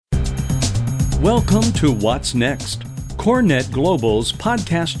Welcome to What's Next, CoreNet Global's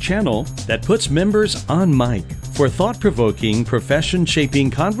podcast channel that puts members on mic for thought-provoking, profession-shaping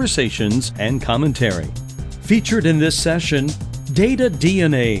conversations and commentary. Featured in this session, Data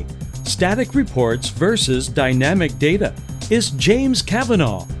DNA, static reports versus dynamic data, is James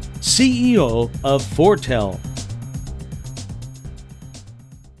Kavanaugh, CEO of Foretel.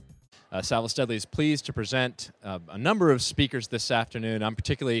 Saville Studley is pleased to present a number of speakers this afternoon. I'm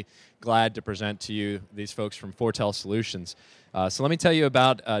particularly glad to present to you these folks from Foretel Solutions. So let me tell you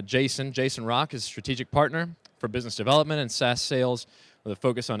about Jason. Jason Rock is a strategic partner for business development and SaaS sales with a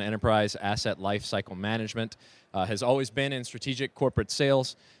focus on enterprise asset lifecycle management. Has always been in strategic corporate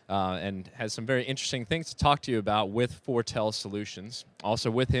sales and has some very interesting things to talk to you about with Foretel Solutions. Also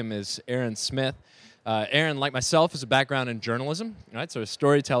with him is Aaron Smith. Aaron, like myself, has a background in journalism, right? So a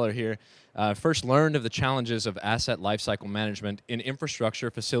storyteller here. First learned of the challenges of asset lifecycle management in infrastructure,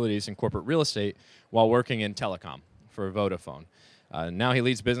 facilities, and corporate real estate while working in telecom for Vodafone. Now he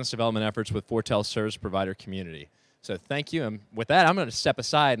leads business development efforts with Foretel's service provider community. So thank you. And with that, I'm going to step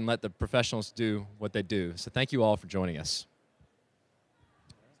aside and let the professionals do what they do. So thank you all for joining us.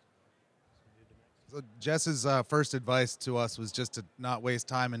 So Jess's first advice to us was just to not waste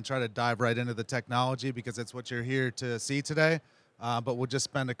time and try to dive right into the technology because it's what you're here to see today. But we'll just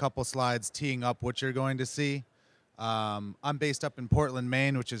spend a couple slides teeing up what you're going to see. I'm based up in Portland,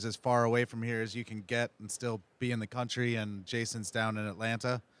 Maine, which is as far away from here as you can get and still be in the country, and Jason's down in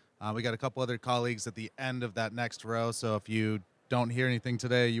Atlanta. We got a couple other colleagues at the end of that next row, so if you don't hear anything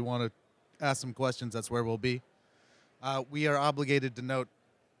today, you want to ask some questions, that's where we'll be. We are obligated to note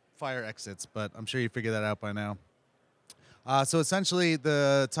fire exits, but I'm sure you figured that out by now. So essentially,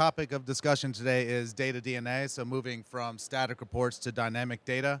 the topic of discussion today is data DNA, so moving from static reports to dynamic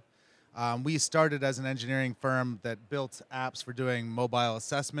data. We started as an engineering firm that built apps for doing mobile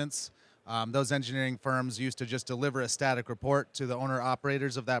assessments. Those engineering firms used to just deliver a static report to the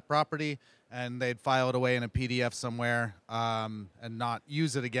owner-operators of that property, and they'd file it away in a PDF somewhere and not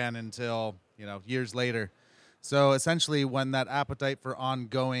use it again until years later. So essentially, when that appetite for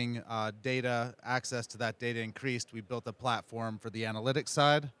ongoing data, access to that data increased, we built a platform for the analytics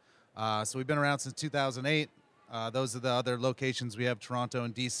side. So we've been around since 2008. Those are the other locations we have, Toronto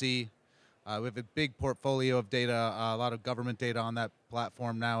and DC. We have a big portfolio of data, a lot of government data on that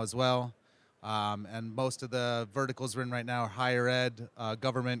platform now as well. And most of the verticals we're in right now are higher ed,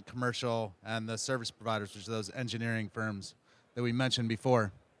 government, commercial, and the service providers, which are those engineering firms that we mentioned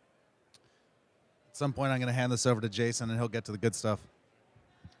before. At some point, I'm going to hand this over to Jason, and he'll get to the good stuff.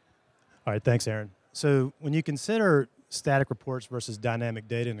 All right, thanks, Aaron. So when you consider static reports versus dynamic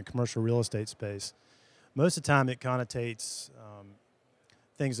data in the commercial real estate space, most of the time it connotates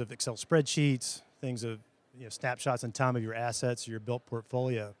things of Excel spreadsheets, things of snapshots in time of your assets or your built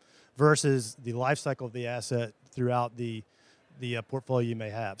portfolio, versus the life cycle of the asset throughout the portfolio you may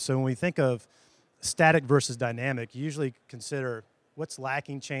have. So when we think of static versus dynamic, you usually consider what's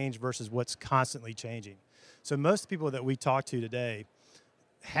lacking change versus what's constantly changing. So most people that we talk to today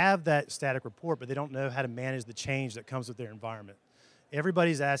have that static report, but they don't know how to manage the change that comes with their environment.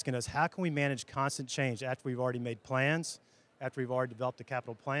 Everybody's asking us, how can we manage constant change after we've already made plans, after we've already developed a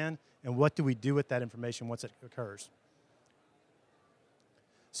capital plan, and what do we do with that information once it occurs?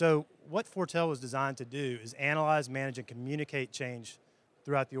 So what Foretel was designed to do is analyze, manage, and communicate change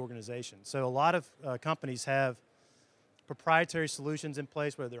throughout the organization. So a lot of companies have proprietary solutions in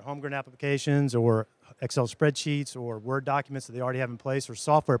place, whether they're homegrown applications or Excel spreadsheets or Word documents that they already have in place or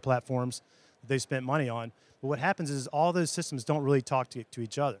software platforms that they've spent money on. But what happens is all those systems don't really talk to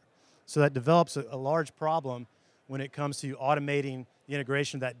each other. So that develops a large problem when it comes to automating the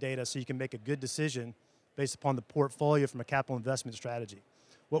integration of that data so you can make a good decision based upon the portfolio from a capital investment strategy.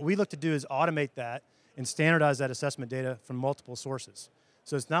 What we look to do is automate that and standardize that assessment data from multiple sources.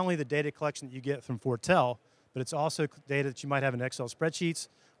 So it's not only the data collection that you get from Foretel, but it's also data that you might have in Excel spreadsheets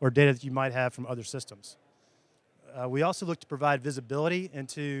or data that you might have from other systems. We also look to provide visibility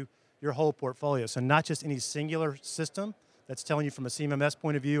into your whole portfolio. So not just any singular system that's telling you from a CMMS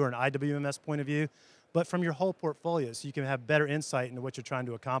point of view or an IWMS point of view, but from your whole portfolio so you can have better insight into what you're trying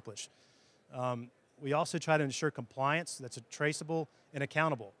to accomplish. We also try to ensure compliance that's traceable and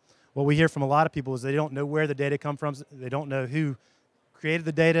accountable. What we hear from a lot of people is they don't know where the data comes from, they don't know who created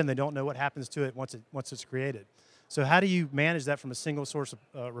the data, and they don't know what happens to it once it's created. So how do you manage that from a single source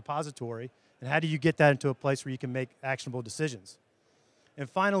of repository, and how do you get that into a place where you can make actionable decisions? And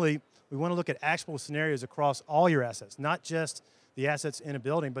finally, we want to look at actionable scenarios across all your assets, not just the assets in a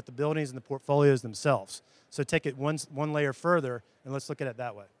building, but the buildings and the portfolios themselves. So take it one layer further, and let's look at it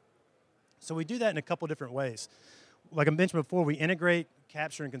that way. So we do that in a couple different ways. like I mentioned before, we integrate,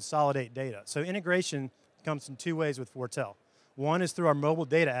 capture, and consolidate data. So integration comes in two ways with Fortel. One is through our mobile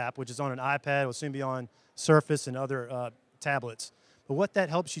data app, which is on an iPad, will soon be on Surface and other tablets. But what that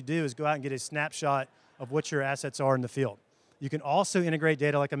helps you do is go out and get a snapshot of what your assets are in the field. You can also integrate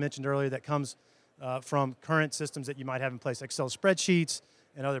data, like I mentioned earlier, that comes from current systems that you might have in place, Excel spreadsheets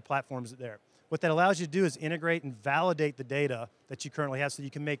and other platforms there. What that allows you to do is integrate and validate the data that you currently have so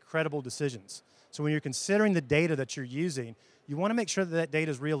you can make credible decisions. So when you're considering the data that you're using, you want to make sure that that data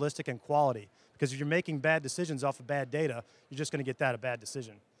is realistic and quality, because if you're making bad decisions off of bad data, you're just going to get that a bad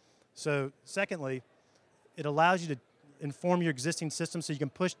decision. So secondly, it allows you to inform your existing system so you can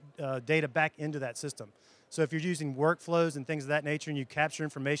push data back into that system. So if you're using workflows and things of that nature and you capture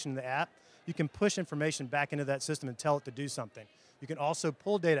information in the app, you can push information back into that system and tell it to do something. You can also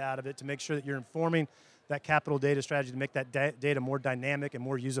pull data out of it to make sure that you're informing that capital data strategy to make that data more dynamic and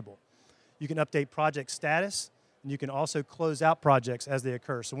more usable. You can update project status, and you can also close out projects as they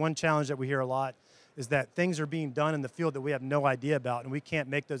occur. So one challenge that we hear a lot is that things are being done in the field that we have no idea about, and we can't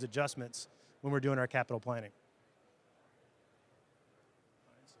make those adjustments when we're doing our capital planning.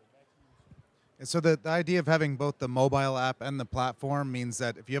 So the idea of having both the mobile app and the platform means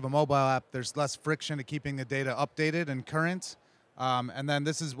that if you have a mobile app, there's less friction to keeping the data updated and current. And then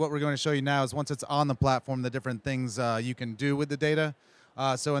this is what we're going to show you now is once it's on the platform, the different things you can do with the data.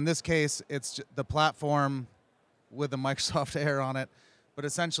 So in this case, it's the platform with the Microsoft Air on it. But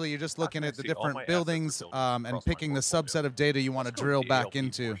essentially, you're just looking at the different buildings and picking the subset of data you want to drill back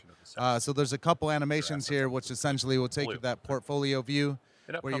into. So there's a couple animations here, which essentially will take you to that portfolio view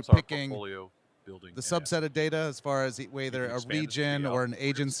where you're picking the subset of data as far as whether a region or an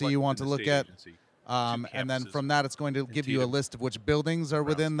agency you want to look at. And then from that, it's going to give you a list of which buildings are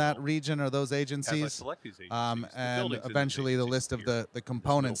within that region or those agencies, and eventually the list of the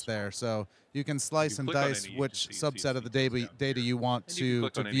components there. So you can slice and dice which subset of the data you want to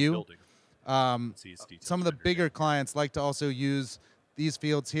view. Some of the bigger clients like to also use these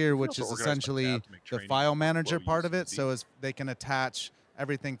fields here, which is essentially the file manager part of it. So as they can attach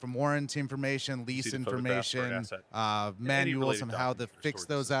everything from warranty information, lease information, manuals on how to fix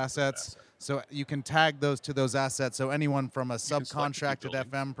those assets. So you can tag those to those assets. So anyone from a subcontracted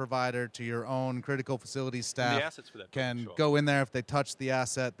FM provider to your own critical facilities staff can go in there. If they touch the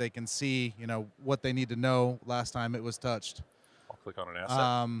asset, they can see, what they need to know last time it was touched. I'll click on an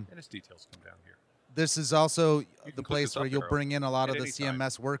asset, and its details come down here. This is also the place where you'll bring in a lot of the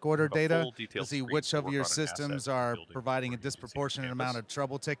CMS work order data to see which of your systems are providing a disproportionate amount of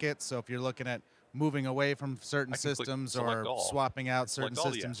trouble tickets. So if you're looking at moving away from certain systems or swapping out certain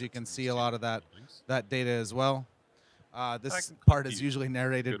systems, you can see a lot of that data as well. This part is usually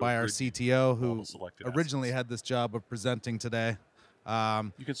narrated by our CTO, who originally had this job of presenting today.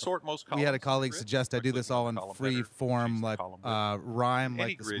 You can sort most columns. We had a colleague suggest I do this all in free form, like rhyme,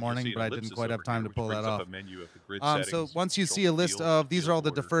 like this morning, but I didn't quite have time to pull that off. So once you see a list of, these are all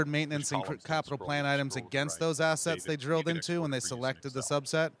the deferred maintenance and capital plan items against those assets they drilled into when they selected the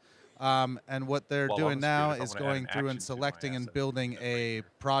subset. And what they're doing now is going through and selecting and building a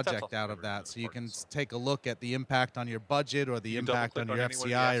project out of that. So you can take a look at the impact on your budget or the impact on your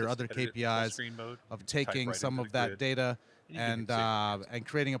FCI or other KPIs of taking some of that data and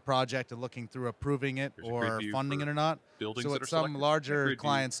creating a project and looking through approving it or funding it or not. So what some larger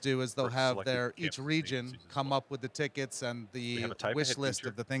clients do is they'll have each region come up with the tickets and the wish list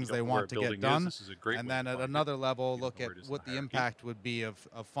of the things they want to get done, and then at another level look at what the impact would be of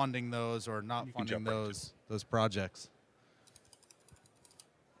funding those or not funding those projects.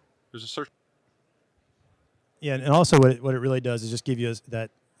 There's a search. Yeah, and also what it really does is just give you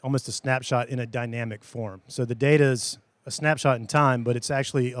that almost a snapshot in a dynamic form. So the data is a snapshot in time, but it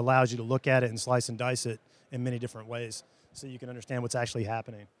actually allows you to look at it and slice and dice it in many different ways so you can understand what's actually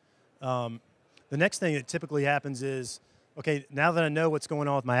happening. The next thing that typically happens is, okay, now that I know what's going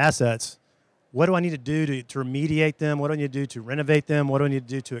on with my assets, what do I need to do to remediate them? What do I need to do to renovate them? What do I need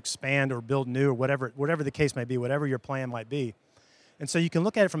to do to expand or build new or whatever the case may be, whatever your plan might be? And so you can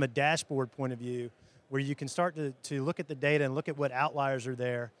look at it from a dashboard point of view where you can start to look at the data and look at what outliers are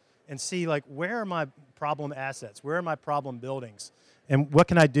there and see, like, where are my problem assets? Where are my problem buildings? And what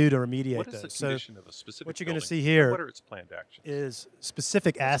can I do to remediate what is those? The condition of a specific what you're going to building? see here what are its planned actions? Is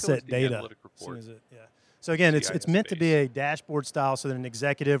specific asset data. So again, it's meant to be a dashboard style so that an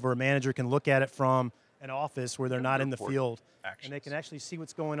executive or a manager can look at it from an office where they're not in the field. And they can actually see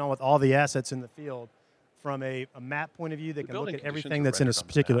what's going on with all the assets in the field from a map point of view. They can look at everything that's in a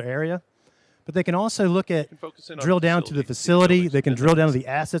particular area. But they can also look at, can focus in on drill the down to the facility, facility. see They can buildings, drill down to buildings.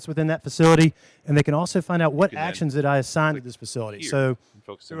 the assets within that facility, and they can also find out what can then actions did I assign to click this facility. here So and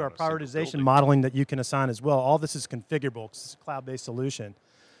focus in through our on a single prioritization building. modeling that you can assign as well, all this is configurable because it's a cloud-based solution.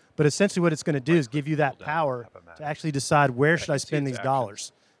 But essentially what it's going to do is give you that Drill down, power have a map. to actually decide where I should can I see spend its these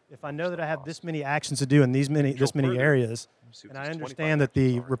dollars. If I know that I have cost. this many actions to do in this many further. areas, See what and I these 25 understand that the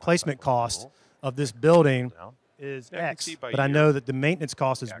actions are, replacement divided by cost total. of this building Down. is Yeah, I can X, see by but I year know that the maintenance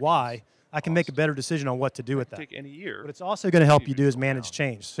cost is actions, Y, I can make a cost. better decision on what to do with that. Take any year. What it's also going to help you you to do is drill manage down,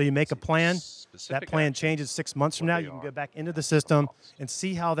 change. So you make a see plan, that specific plan actions, changes 6 months from what now, they you can are, go back into the the system cost. and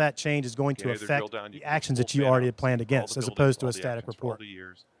see how that change is going You to can either drill affect down, you the can go actions full that you fan already out, had planned see for all against, the as buildings, opposed to all a the static actions for all report. the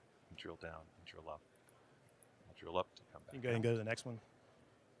years, and drill down and drill up. And drill up to come back You can go ahead and go down to the next one.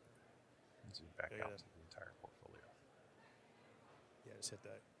 and zoom back There you out go. to the entire portfolio. Yeah, just hit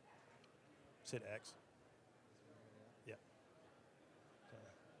that. Just hit X. Yeah.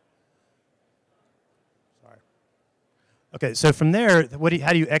 Sorry. Okay, so from there,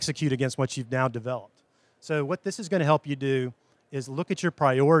 how do you execute against what you've now developed? So what this is going to help you do is look at your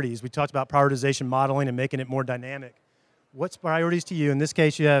priorities. We talked about prioritization modeling and making it more dynamic. What's priorities to you? In this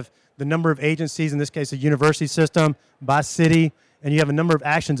case, you have the number of agencies, in this case, a university system by city, and you have a number of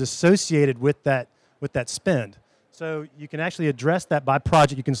actions associated with that spend. So you can actually address that by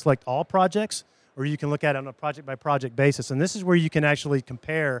project. You can select all projects, or you can look at it on a project-by-project basis. And this is where you can actually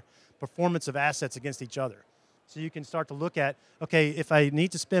compare performance of assets against each other. So you can start to look at, okay, if I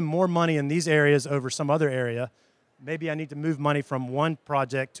need to spend more money in these areas over some other area, maybe I need to move money from one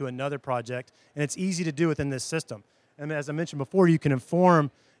project to another project, and it's easy to do within this system. And as I mentioned before, you can inform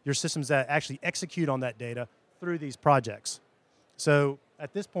your systems that actually execute on that data through these projects. So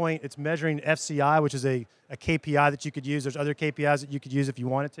at this point, it's measuring FCI, which is a KPI that you could use. There's other KPIs that you could use if you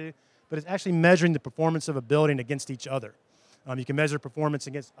wanted to, but it's actually measuring the performance of a building against each other. You can measure performance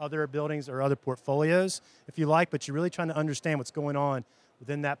against other buildings or other portfolios if you like, but you're really trying to understand what's going on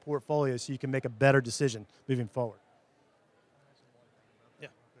within that portfolio so you can make a better decision moving forward. Yeah.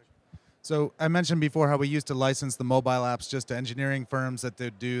 So I mentioned before how we used to license the mobile apps just to engineering firms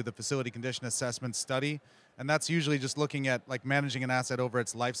that do the facility condition assessment study. And that's usually just looking at like managing an asset over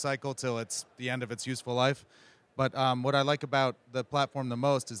its life cycle till it's the end of its useful life. But what I like about the platform the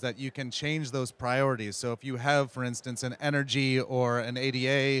most is that you can change those priorities. So if you have, for instance, an energy or an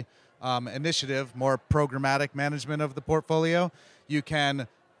ADA initiative, more programmatic management of the portfolio, you can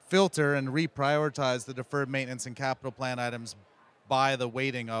filter and reprioritize the deferred maintenance and capital plan items by the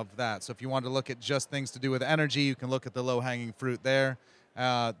weighting of that. So if you want to look at just things to do with energy, you can look at the low-hanging fruit there.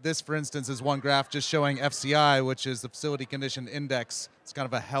 This, for instance, is one graph just showing FCI, which is the Facility Condition Index. It's kind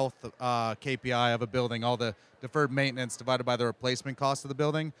of a health KPI of a building, all the deferred maintenance divided by the replacement cost of the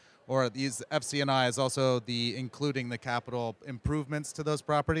building. Or these FCNI is also including the capital improvements to those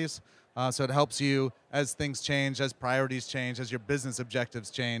properties. So it helps you as things change, as priorities change, as your business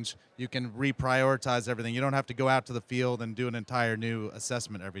objectives change. You can reprioritize everything. You don't have to go out to the field and do an entire new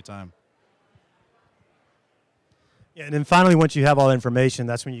assessment every time. Yeah, and then finally, once you have all the information,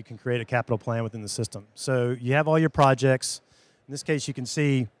 that's when you can create a capital plan within the system. So you have all your projects. In this case, you can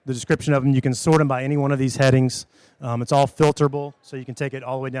see the description of them. You can sort them by any one of these headings. It's all filterable, so you can take it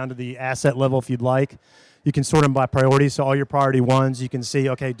all the way down to the asset level if you'd like. You can sort them by priority, so all your priority ones, you can see,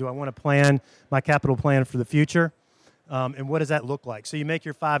 okay, do I want to plan my capital plan for the future? And what does that look like? So you make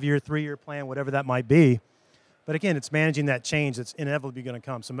your 5-year, 3-year plan, whatever that might be. But again, it's managing that change that's inevitably going to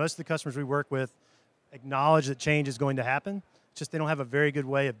come. So most of the customers we work with acknowledge that change is going to happen. It's just they don't have a very good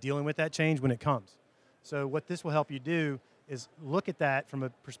way of dealing with that change when it comes. So what this will help you do is look at that from a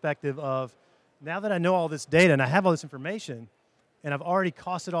perspective of, now that I know all this data and I have all this information and I've already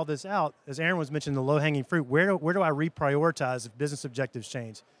costed all this out, as Aaron was mentioning, the low-hanging fruit, where do I reprioritize if business objectives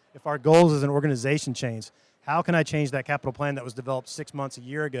change? If our goals as an organization change, how can I change that capital plan that was developed 6 months, a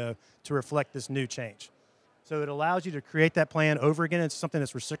year ago to reflect this new change? So it allows you to create that plan over again. It's something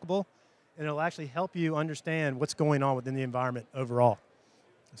that's recyclable, and it'll actually help you understand what's going on within the environment overall.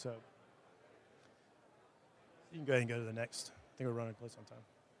 So you can go ahead and go to the next. I think we're running close on time.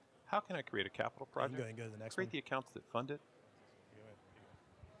 How can I create a capital You can project? go ahead and go to the next Create one. the accounts that fund it.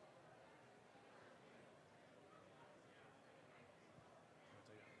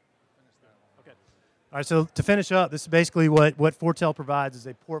 All right, so to finish up, this is basically what Fortel provides is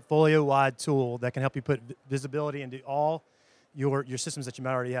a portfolio-wide tool that can help you put visibility into all your systems that you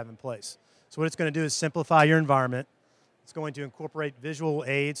might already have in place. So what it's going to do is simplify your environment. It's going to incorporate visual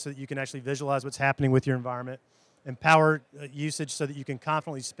aids so that you can actually visualize what's happening with your environment, empower usage so that you can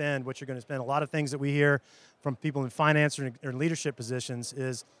confidently spend what you're going to spend. A lot of things that we hear from people in finance or leadership positions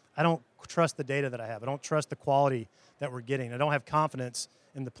is, I don't trust the data that I have. I don't trust the quality that we're getting. I don't have confidence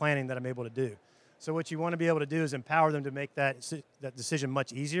in the planning that I'm able to do. So what you want to be able to do is empower them to make that decision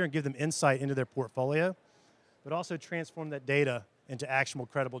much easier and give them insight into their portfolio, but also transform that data into actionable,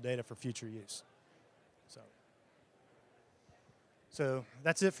 credible data for future use. So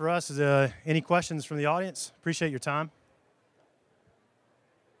that's it for us. Any questions from the audience? Appreciate your time.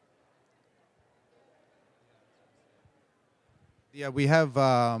 Yeah, we have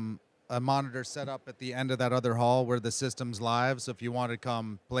a monitor set up at the end of that other hall where the system's live. So if you want to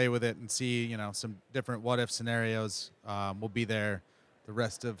come play with it and see, some different what-if scenarios, we'll be there the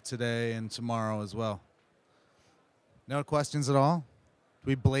rest of today and tomorrow as well. No questions at all? Did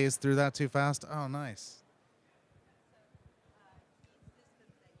we blaze through that too fast? Oh, nice.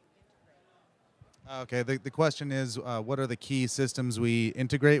 Okay, the question is, what are the key systems we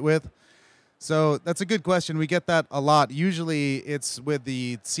integrate with? So that's a good question. We get that a lot. Usually it's with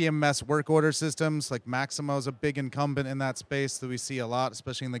the CMS work order systems, like Maximo is a big incumbent in that space that we see a lot,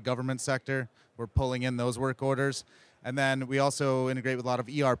 especially in the government sector. We're pulling in those work orders. And then we also integrate with a lot of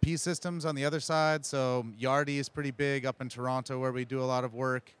ERP systems on the other side. So Yardi is pretty big up in Toronto where we do a lot of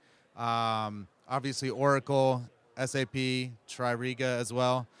work. Obviously Oracle, SAP, Tririga as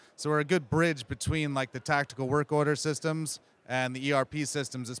well. So we're a good bridge between like the tactical work order systems and the ERP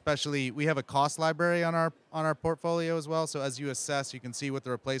systems, especially we have a cost library on our portfolio as well. So as you assess, you can see what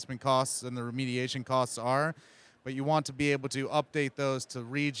the replacement costs and the remediation costs are, but you want to be able to update those to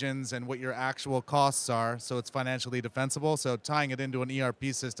regions and what your actual costs are so it's financially defensible. So tying it into an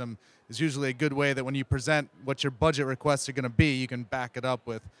ERP system is usually a good way that when you present what your budget requests are going to be, you can back it up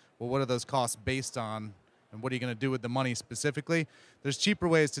with, well, what are those costs based on? And what are you going to do with the money specifically? There's cheaper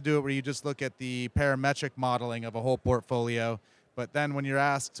ways to do it where you just look at the parametric modeling of a whole portfolio. But then when you're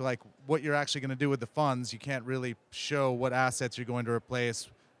asked like what you're actually going to do with the funds, you can't really show what assets you're going to replace,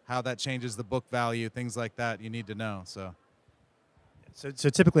 how that changes the book value, things like that you need to know. So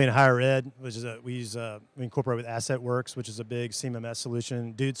typically in higher ed, which is we incorporate with AssetWorks, which is a big CMMS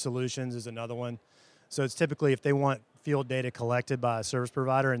solution. Dude Solutions is another one. So it's typically if they want field data collected by a service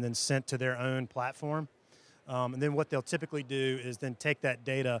provider and then sent to their own platform. And then what they'll typically do is then take that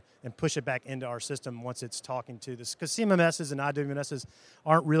data and push it back into our system once it's talking to this. Because CMMSs and IWMSs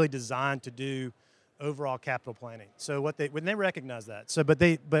aren't really designed to do overall capital planning. So when they recognize that. So but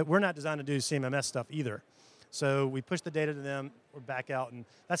we're not designed to do CMMS stuff either. So we push the data to them, we're back out, and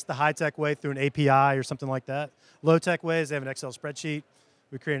that's the high-tech way through an API or something like that. Low-tech way is they have an Excel spreadsheet.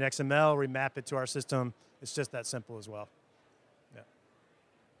 We create an XML, we map it to our system. It's just that simple as well.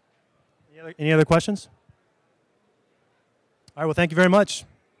 Yeah. Any other questions? All right, well, thank you very much.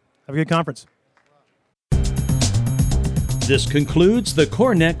 Have a good conference. This concludes the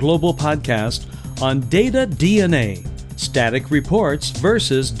CoreNet Global Podcast on Data DNA, static reports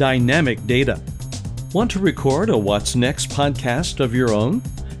versus dynamic data. Want to record a What's Next podcast of your own?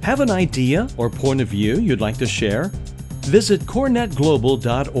 Have an idea or point of view you'd like to share? Visit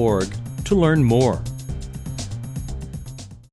corenetglobal.org to learn more.